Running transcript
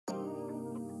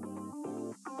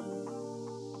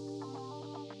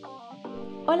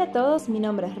Hola a todos, mi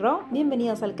nombre es Ro,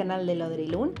 bienvenidos al canal de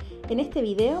Lodrilun. En este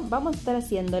video vamos a estar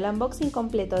haciendo el unboxing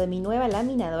completo de mi nueva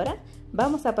laminadora.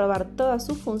 Vamos a probar todas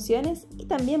sus funciones y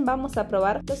también vamos a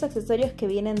probar los accesorios que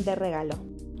vienen de regalo.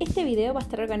 Este video va a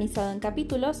estar organizado en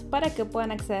capítulos para que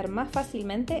puedan acceder más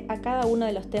fácilmente a cada uno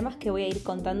de los temas que voy a ir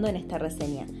contando en esta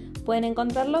reseña. Pueden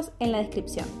encontrarlos en la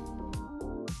descripción.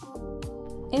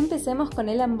 Empecemos con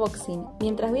el unboxing.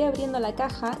 Mientras voy abriendo la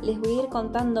caja, les voy a ir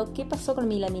contando qué pasó con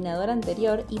mi laminadora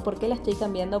anterior y por qué la estoy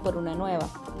cambiando por una nueva.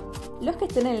 Los que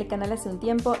estén en el canal hace un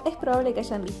tiempo, es probable que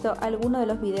hayan visto alguno de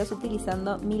los videos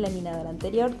utilizando mi laminadora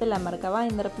anterior de la marca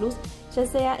Binder Plus, ya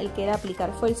sea el que era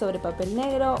aplicar foil sobre papel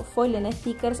negro, foil en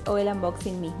stickers o el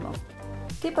unboxing mismo.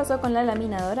 ¿Qué pasó con la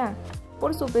laminadora?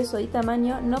 Por su peso y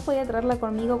tamaño no podía traerla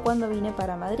conmigo cuando vine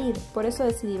para Madrid, por eso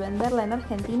decidí venderla en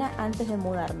Argentina antes de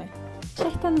mudarme. Ya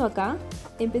estando acá,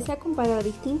 empecé a comparar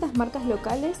distintas marcas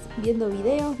locales, viendo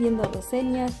videos, viendo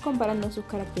reseñas, comparando sus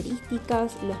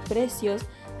características, los precios,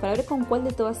 para ver con cuál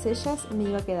de todas ellas me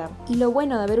iba a quedar. Y lo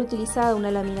bueno de haber utilizado una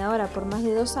laminadora por más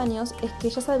de 2 años es que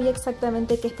ya sabía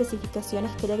exactamente qué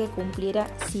especificaciones quería que cumpliera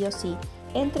sí o sí.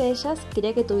 Entre ellas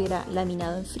quería que tuviera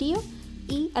laminado en frío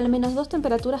y al menos 2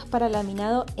 temperaturas para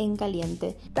laminado en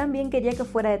caliente. También quería que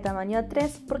fuera de tamaño A3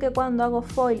 porque cuando hago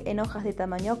foil en hojas de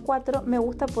tamaño A4 me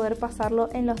gusta poder pasarlo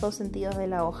en los 2 sentidos de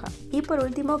la hoja. Y por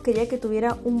último quería que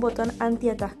tuviera un botón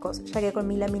anti-atascos, ya que con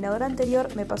mi laminadora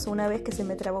anterior me pasó una vez que se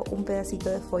me trabó un pedacito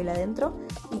de foil adentro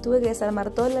y tuve que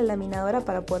desarmar toda la laminadora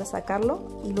para poder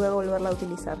sacarlo y luego volverla a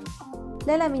utilizar.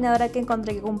 La laminadora que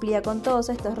encontré que cumplía con todos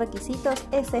estos requisitos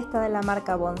es esta de la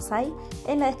marca Bonsaii.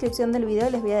 En la descripción del video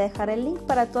les voy a dejar el link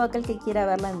para todo aquel que quiera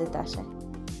verla en detalle.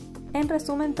 En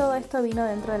resumen, todo esto vino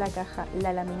dentro de la caja: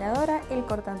 la laminadora, el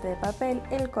cortante de papel,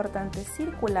 el cortante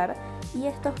circular y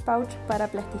estos pouch para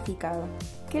plastificado.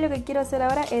 Que lo que quiero hacer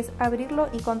ahora es abrirlo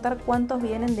y contar cuántos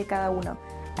vienen de cada uno.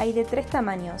 Hay de 3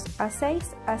 tamaños: A6,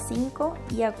 A5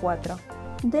 y A4.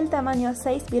 Del tamaño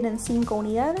A6 vienen 5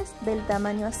 unidades, del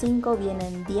tamaño A5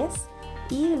 vienen 10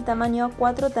 y del tamaño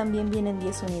A4 también vienen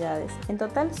 10 unidades. En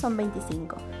total son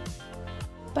 25.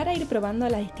 Para ir probando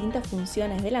las distintas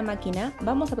funciones de la máquina,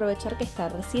 vamos a aprovechar que está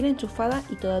recién enchufada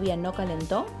y todavía no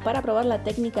calentó para probar la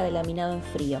técnica de laminado en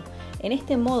frío. En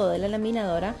este modo de la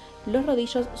laminadora, los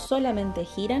rodillos solamente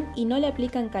giran y no le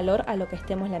aplican calor a lo que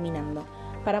estemos laminando.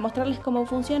 Para mostrarles cómo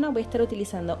funciona voy a estar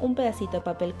utilizando un pedacito de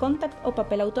papel contact o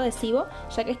papel autoadhesivo,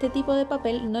 ya que este tipo de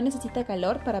papel no necesita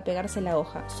calor para pegarse a la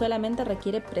hoja, solamente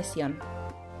requiere presión.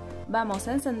 Vamos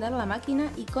a encender la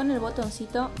máquina y con el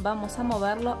botoncito vamos a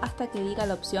moverlo hasta que diga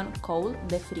la opción Cold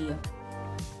de frío.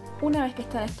 Una vez que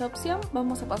está en esta opción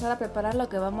vamos a pasar a preparar lo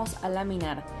que vamos a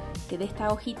laminar, que de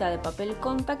esta hojita de papel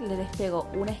contact le despego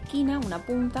una esquina, una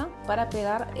punta, para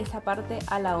pegar esa parte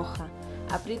a la hoja.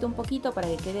 Aprieto un poquito para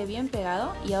que quede bien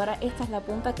pegado y ahora esta es la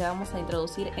punta que vamos a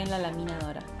introducir en la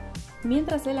laminadora.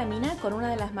 Mientras se lamina, con una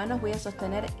de las manos voy a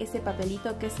sostener ese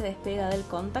papelito que se despega del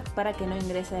contact para que no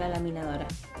ingrese a la laminadora.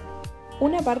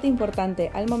 Una parte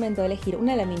importante al momento de elegir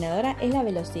una laminadora es la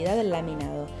velocidad del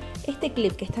laminado. Este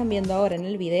clip que están viendo ahora en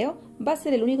el video va a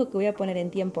ser el único que voy a poner en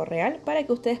tiempo real para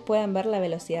que ustedes puedan ver la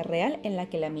velocidad real en la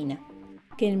que lamina,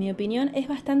 que en mi opinión es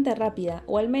bastante rápida,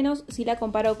 o al menos si la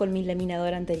comparo con mi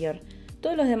laminadora anterior.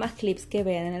 Todos los demás clips que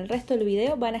vean en el resto del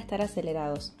video van a estar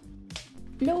acelerados.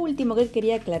 Lo último que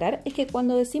quería aclarar es que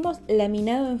cuando decimos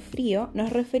laminado en frío nos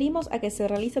referimos a que se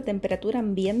realiza a temperatura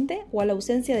ambiente o a la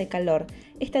ausencia de calor.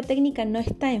 Esta técnica no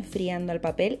está enfriando el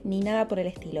papel ni nada por el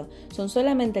estilo, son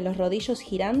solamente los rodillos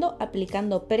girando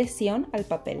aplicando presión al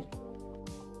papel.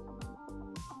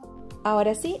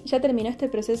 Ahora sí, ya terminó este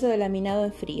proceso de laminado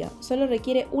en frío, solo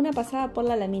requiere una pasada por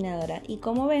la laminadora y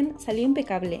como ven salió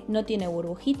impecable, no tiene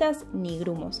burbujitas ni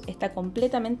grumos, está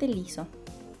completamente liso.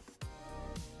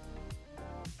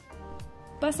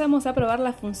 Pasamos a probar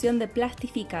la función de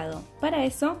plastificado. Para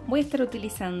eso voy a estar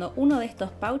utilizando uno de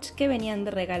estos pouch que venían de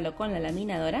regalo con la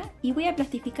laminadora y voy a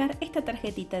plastificar esta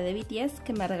tarjetita de BTS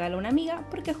que me regaló una amiga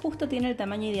porque justo tiene el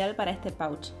tamaño ideal para este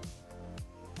pouch.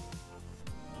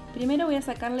 Primero voy a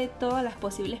sacarle todas las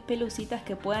posibles pelucitas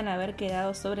que puedan haber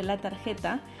quedado sobre la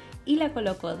tarjeta y la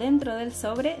coloco dentro del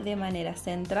sobre de manera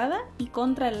centrada y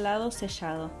contra el lado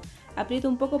sellado. Aprieto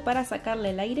un poco para sacarle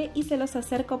el aire y se los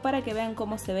acerco para que vean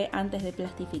cómo se ve antes de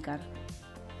plastificar.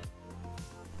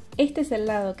 Este es el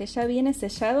lado que ya viene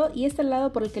sellado y es el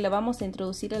lado por el que lo vamos a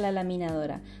introducir a la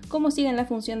laminadora. Como sigue en la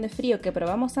función de frío que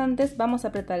probamos antes, vamos a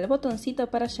apretar el botoncito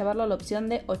para llevarlo a la opción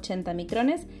de 80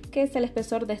 micrones, que es el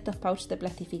espesor de estos pouch de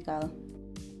plastificado.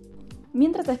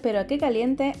 Mientras espero a que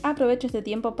caliente, aprovecho este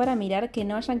tiempo para mirar que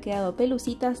no hayan quedado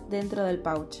pelucitas dentro del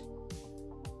pouch.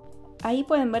 Ahí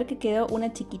pueden ver que quedó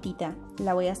una chiquitita.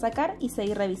 La voy a sacar y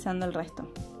seguir revisando el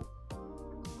resto.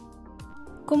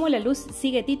 Como la luz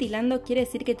sigue titilando, quiere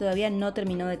decir que todavía no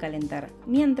terminó de calentar.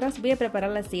 Mientras voy a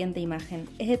preparar la siguiente imagen.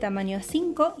 Es de tamaño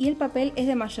 5 y el papel es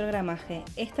de mayor gramaje.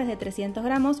 Esta es de 300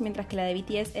 gramos, mientras que la de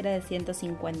BTS era de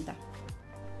 150.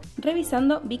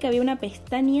 Revisando vi que había una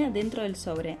pestaña dentro del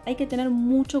sobre. Hay que tener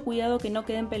mucho cuidado que no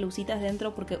queden pelucitas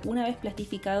dentro porque una vez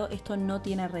plastificado esto no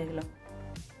tiene arreglo.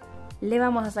 Le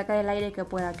vamos a sacar el aire que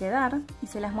pueda quedar y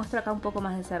se las muestro acá un poco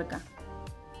más de cerca.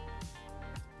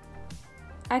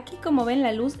 Aquí, como ven,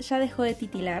 la luz ya dejó de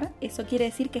titilar, eso quiere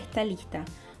decir que está lista.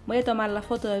 Voy a tomar la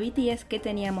foto de BTS que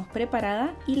teníamos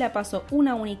preparada y la paso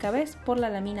una única vez por la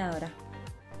laminadora.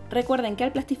 Recuerden que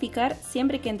al plastificar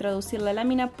siempre hay que introducir la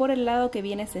lámina por el lado que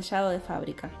viene sellado de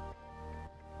fábrica.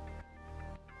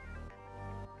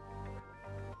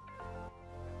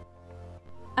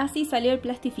 Así salió el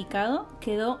plastificado,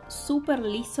 quedó súper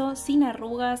liso, sin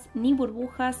arrugas, ni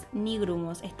burbujas, ni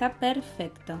grumos, está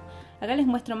perfecto. Acá les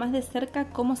muestro más de cerca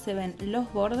cómo se ven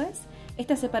los bordes.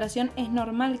 Esta separación es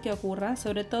normal que ocurra,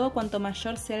 sobre todo cuanto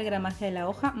mayor sea el gramaje de la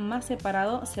hoja, más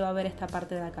separado se va a ver esta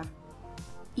parte de acá.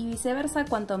 Y viceversa,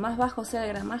 cuanto más bajo sea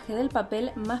el gramaje del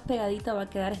papel, más pegadita va a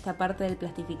quedar esta parte del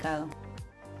plastificado.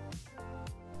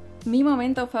 Mi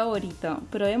momento favorito,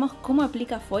 probemos cómo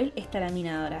aplica foil esta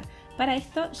laminadora. Para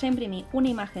esto ya imprimí una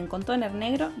imagen con tóner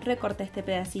negro, recorté este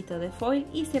pedacito de foil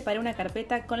y separé una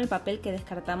carpeta con el papel que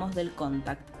descartamos del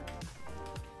contact.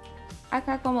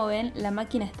 Acá, como ven, la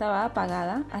máquina estaba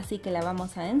apagada, así que la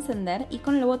vamos a encender y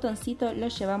con el botoncito lo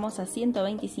llevamos a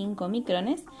 125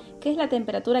 micrones, que es la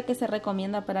temperatura que se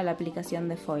recomienda para la aplicación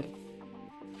de foil.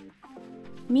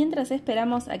 Mientras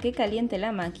esperamos a que caliente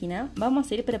la máquina,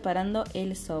 vamos a ir preparando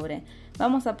el sobre.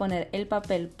 Vamos a poner el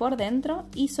papel por dentro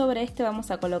y sobre este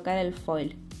vamos a colocar el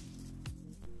foil.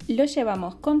 Lo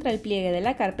llevamos contra el pliegue de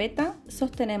la carpeta,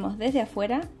 sostenemos desde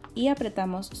afuera y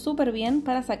apretamos súper bien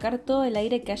para sacar todo el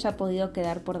aire que haya podido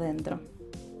quedar por dentro.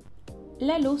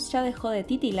 La luz ya dejó de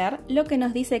titilar, lo que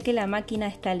nos dice que la máquina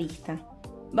está lista.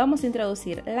 Vamos a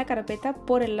introducir la carpeta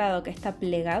por el lado que está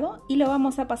plegado y lo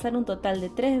vamos a pasar un total de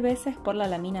 3 veces por la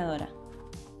laminadora.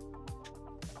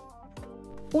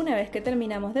 Una vez que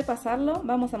terminamos de pasarlo,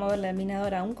 vamos a mover la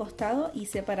laminadora a un costado y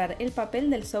separar el papel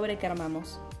del sobre que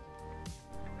armamos.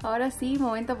 Ahora sí,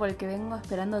 momento por el que vengo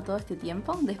esperando todo este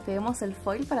tiempo, despeguemos el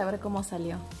foil para ver cómo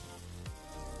salió.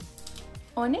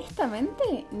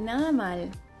 Honestamente, nada mal.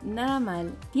 Nada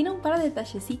mal, tiene un par de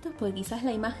detallecitos porque quizás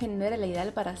la imagen no era la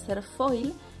ideal para hacer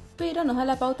foil, pero nos da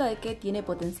la pauta de que tiene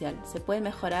potencial, se puede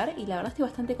mejorar y la verdad estoy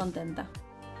bastante contenta.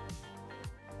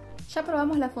 Ya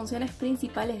probamos las funciones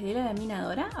principales de la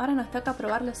laminadora, ahora nos toca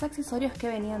probar los accesorios que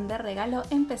venían de regalo,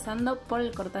 empezando por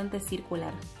el cortante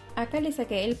circular. Acá le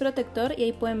saqué el protector y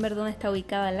ahí pueden ver dónde está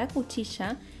ubicada la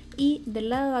cuchilla. Y del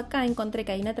lado de acá encontré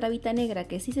que hay una trabita negra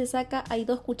que si se saca hay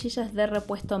 2 cuchillas de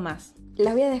repuesto más.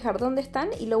 Las voy a dejar donde están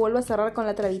y lo vuelvo a cerrar con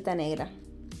la trabita negra.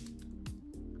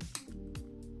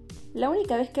 La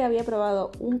única vez que había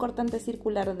probado un cortante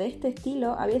circular de este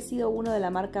estilo había sido uno de la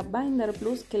marca Binder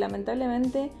Plus que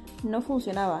lamentablemente no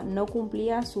funcionaba, no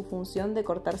cumplía su función de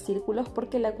cortar círculos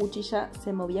porque la cuchilla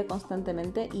se movía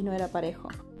constantemente y no era parejo.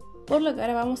 Por lo que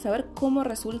ahora vamos a ver cómo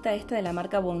resulta esta de la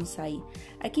marca Bonsaii.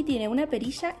 Aquí tiene una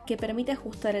perilla que permite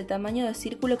ajustar el tamaño de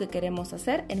círculo que queremos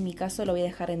hacer, en mi caso lo voy a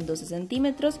dejar en 12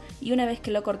 centímetros y una vez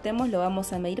que lo cortemos lo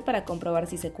vamos a medir para comprobar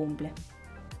si se cumple.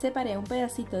 Separé un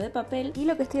pedacito de papel y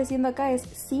lo que estoy haciendo acá es,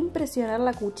 sin presionar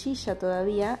la cuchilla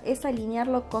todavía, es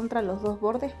alinearlo contra los 2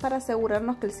 bordes para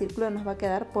asegurarnos que el círculo nos va a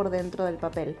quedar por dentro del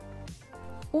papel.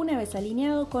 Una vez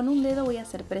alineado, con un dedo voy a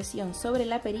hacer presión sobre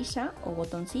la perilla o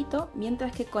botoncito,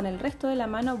 mientras que con el resto de la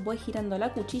mano voy girando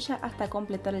la cuchilla hasta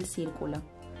completar el círculo.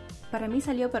 Para mí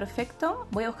salió perfecto,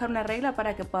 voy a buscar una regla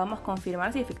para que podamos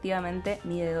confirmar si efectivamente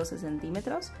mide 12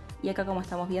 centímetros y acá, como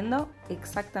estamos viendo,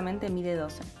 exactamente mide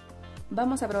 12.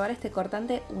 Vamos a probar este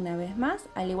cortante una vez más,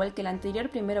 al igual que el anterior,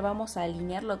 primero vamos a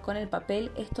alinearlo con el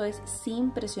papel, esto es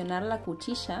sin presionar la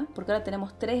cuchilla, porque ahora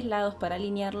tenemos 3 lados para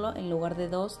alinearlo en lugar de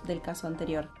 2 del caso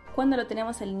anterior. Cuando lo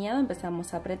tenemos alineado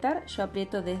empezamos a apretar, yo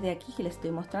aprieto desde aquí que les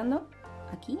estoy mostrando,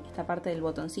 aquí, esta parte del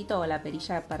botoncito o la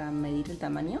perilla para medir el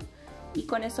tamaño, y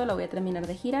con eso lo voy a terminar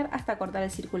de girar hasta cortar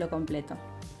el círculo completo.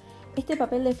 Este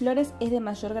papel de flores es de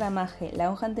mayor gramaje,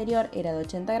 la hoja anterior era de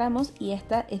 80 gramos y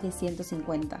esta es de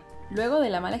 150. Luego de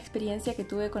la mala experiencia que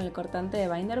tuve con el cortante de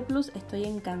Binder Plus, estoy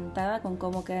encantada con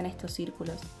cómo quedan estos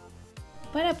círculos.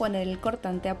 Para poner el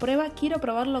cortante a prueba, quiero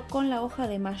probarlo con la hoja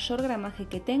de mayor gramaje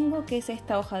que tengo, que es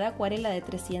esta hoja de acuarela de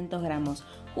 300 gramos.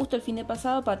 Justo el fin de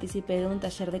pasado participé de un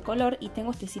taller de color y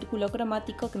tengo este círculo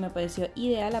cromático que me pareció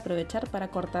ideal aprovechar para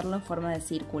cortarlo en forma de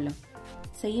círculo.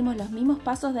 Seguimos los mismos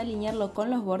pasos de alinearlo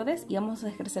con los bordes y vamos a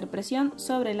ejercer presión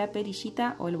sobre la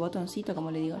perillita o el botoncito,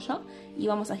 como le digo yo, y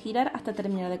vamos a girar hasta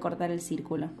terminar de cortar el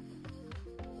círculo.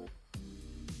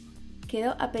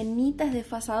 Quedó apenitas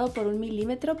desfasado por 1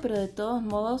 milímetro, pero de todos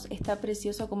modos está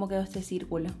precioso como quedó este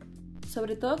círculo.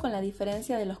 Sobre todo con la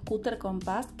diferencia de los cúter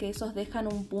compás, que esos dejan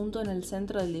un punto en el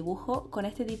centro del dibujo, con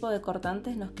este tipo de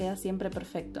cortantes nos queda siempre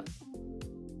perfecto.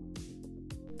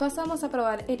 Pasamos a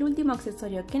probar el último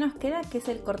accesorio que nos queda, que es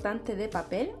el cortante de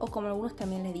papel, o como algunos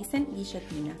también le dicen,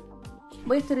 guillotina.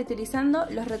 Voy a estar utilizando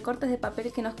los recortes de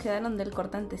papel que nos quedaron del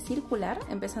cortante circular,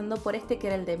 empezando por este que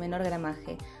era el de menor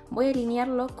gramaje. Voy a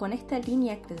alinearlo con esta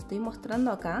línea que les estoy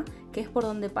mostrando acá, que es por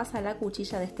donde pasa la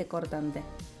cuchilla de este cortante.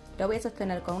 Lo voy a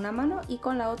sostener con una mano y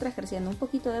con la otra, ejerciendo un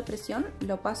poquito de presión,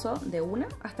 lo paso de una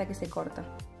hasta que se corta.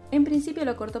 En principio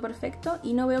lo corto perfecto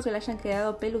y no veo que le hayan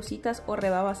quedado pelucitas o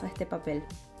rebabas a este papel.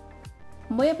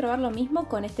 Voy a probar lo mismo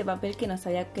con este papel que nos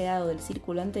había quedado del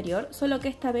círculo anterior, solo que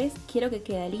esta vez quiero que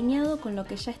quede alineado con lo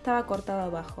que ya estaba cortado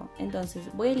abajo. Entonces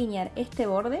voy a alinear este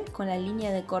borde con la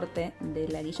línea de corte de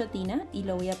la guillotina y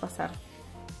lo voy a pasar.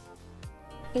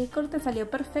 El corte salió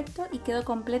perfecto y quedó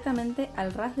completamente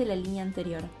al ras de la línea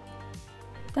anterior.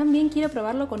 También quiero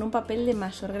probarlo con un papel de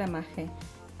mayor gramaje.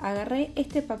 Agarré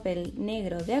este papel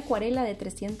negro de acuarela de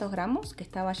 300 gramos, que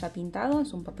estaba ya pintado,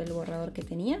 es un papel borrador que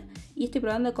tenía, y estoy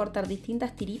probando de cortar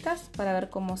distintas tiritas para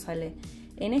ver cómo sale.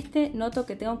 En este noto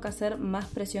que tengo que hacer más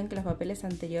presión que los papeles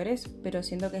anteriores, pero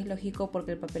siento que es lógico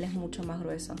porque el papel es mucho más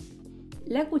grueso.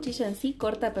 La cuchilla en sí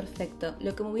corta perfecto.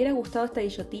 Lo que me hubiera gustado esta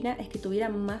guillotina es que tuviera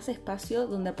más espacio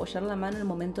donde apoyar la mano en el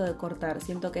momento de cortar,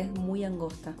 siento que es muy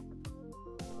angosta.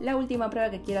 La última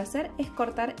prueba que quiero hacer es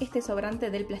cortar este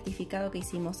sobrante del plastificado que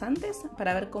hicimos antes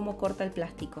para ver cómo corta el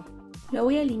plástico. Lo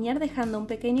voy a alinear dejando un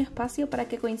pequeño espacio para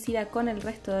que coincida con el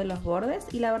resto de los bordes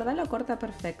y la verdad lo corta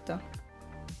perfecto.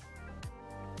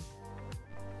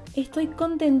 Estoy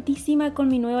contentísima con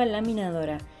mi nueva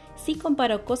laminadora. Si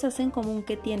comparo cosas en común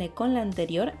que tiene con la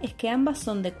anterior es que ambas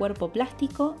son de cuerpo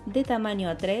plástico, de tamaño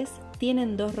A3,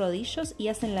 tienen 2 rodillos y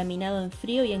hacen laminado en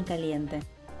frío y en caliente.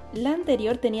 La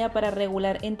anterior tenía para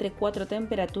regular entre 4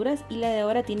 temperaturas y la de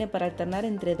ahora tiene para alternar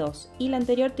entre 2, y la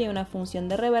anterior tiene una función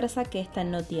de reversa que esta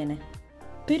no tiene.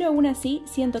 Pero aún así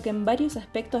siento que en varios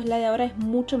aspectos la de ahora es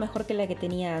mucho mejor que la que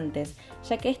tenía antes,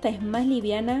 ya que esta es más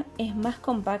liviana, es más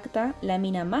compacta,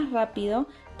 lamina más rápido,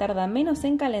 tarda menos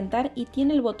en calentar y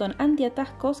tiene el botón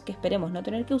antiatascos que esperemos no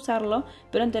tener que usarlo,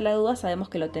 pero ante la duda sabemos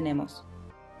que lo tenemos.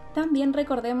 También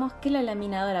recordemos que la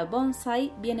laminadora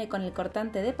Bonsaii viene con el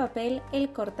cortante de papel,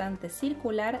 el cortante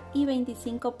circular y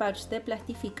 25 pouches de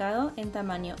plastificado en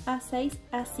tamaño A6,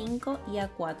 A5 y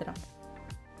A4.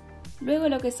 Luego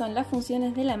lo que son las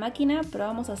funciones de la máquina,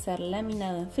 probamos a hacer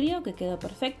laminado en frío, que quedó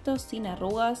perfecto, sin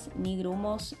arrugas, ni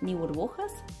grumos, ni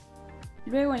burbujas.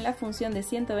 Luego en la función de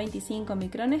 125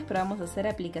 micrones probamos a hacer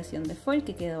aplicación de foil,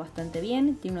 que quedó bastante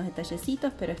bien, tiene unos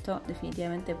detallecitos, pero esto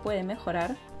definitivamente puede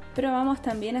mejorar. Probamos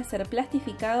también a hacer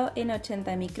plastificado en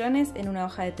 80 micrones en una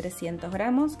hoja de 300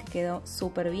 gramos, que quedó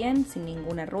súper bien, sin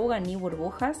ninguna arruga ni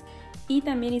burbujas. Y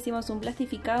también hicimos un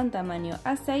plastificado en tamaño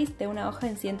A6 de una hoja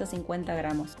en 150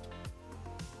 gramos.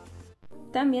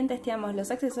 También testeamos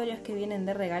los accesorios que vienen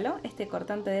de regalo, este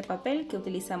cortante de papel que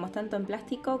utilizamos tanto en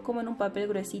plástico como en un papel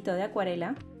gruesito de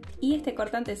acuarela, y este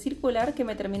cortante circular que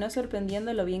me terminó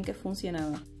sorprendiendo lo bien que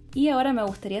funcionaba. Y ahora me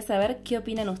gustaría saber qué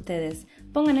opinan ustedes.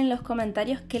 Pongan en los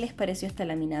comentarios qué les pareció esta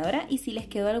laminadora y si les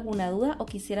quedó alguna duda o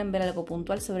quisieran ver algo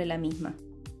puntual sobre la misma.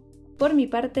 Por mi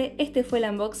parte, este fue el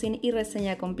unboxing y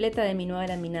reseña completa de mi nueva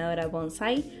laminadora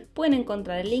Bonsaii. Pueden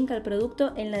encontrar el link al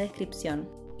producto en la descripción.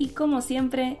 Y como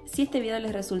siempre, si este video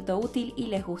les resultó útil y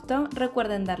les gustó,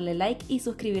 recuerden darle like y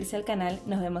suscribirse al canal.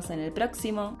 Nos vemos en el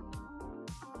próximo.